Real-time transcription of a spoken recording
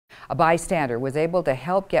A bystander was able to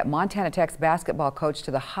help get Montana Tech's basketball coach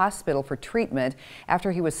to the hospital for treatment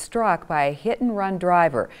after he was struck by a hit-and-run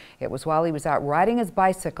driver. It was while he was out riding his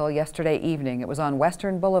bicycle yesterday evening. It was on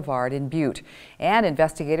Western Boulevard in Butte. And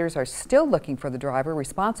investigators are still looking for the driver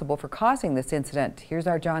responsible for causing this incident. Here's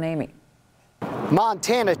our John Amy.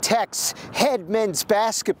 Montana Tech's head men's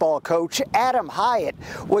basketball coach, Adam Hiatt,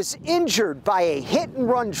 was injured by a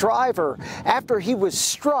hit-and-run driver after he was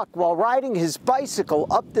struck while riding his bicycle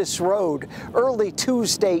up this road early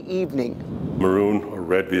Tuesday evening. Maroon or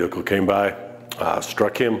red vehicle came by,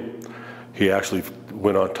 struck him. He actually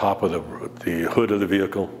went on top of the hood of the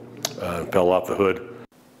vehicle and fell off the hood.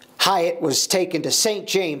 Hiatt was taken to St.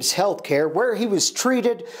 James Healthcare, where he was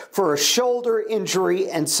treated for a shoulder injury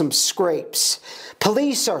and some scrapes.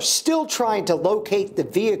 Police are still trying to locate the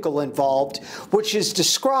vehicle involved, which is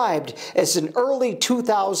described as an early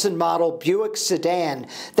 2000 model Buick sedan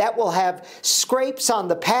that will have scrapes on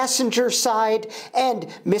the passenger side and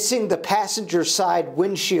missing the passenger side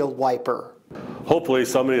windshield wiper. Hopefully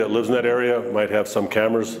somebody that lives in that area might have some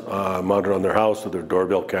cameras mounted on their house, or their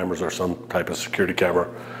doorbell cameras or some type of security camera,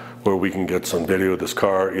 where we can get some video of this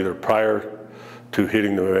car either prior to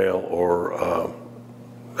hitting the male or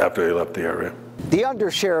after they left the area. The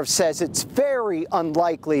undersheriff says it's very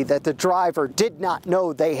unlikely that the driver did not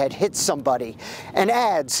know they had hit somebody, and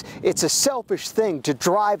adds it's a selfish thing to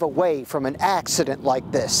drive away from an accident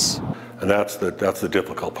like this. And that's the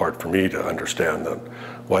difficult part for me to understand, that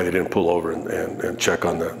why they didn't pull over and check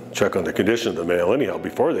on the condition of the male anyhow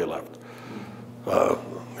before they left.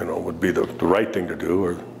 You know, would be the right thing to do,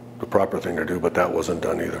 or the proper thing to do, but that wasn't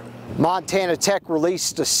done either. Montana Tech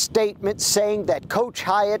released a statement saying that Coach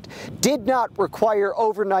Hiatt did not require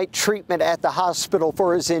overnight treatment at the hospital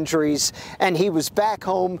for his injuries, and he was back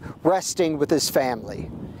home resting with his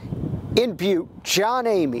family. In Butte, John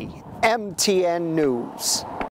Amy, MTN News.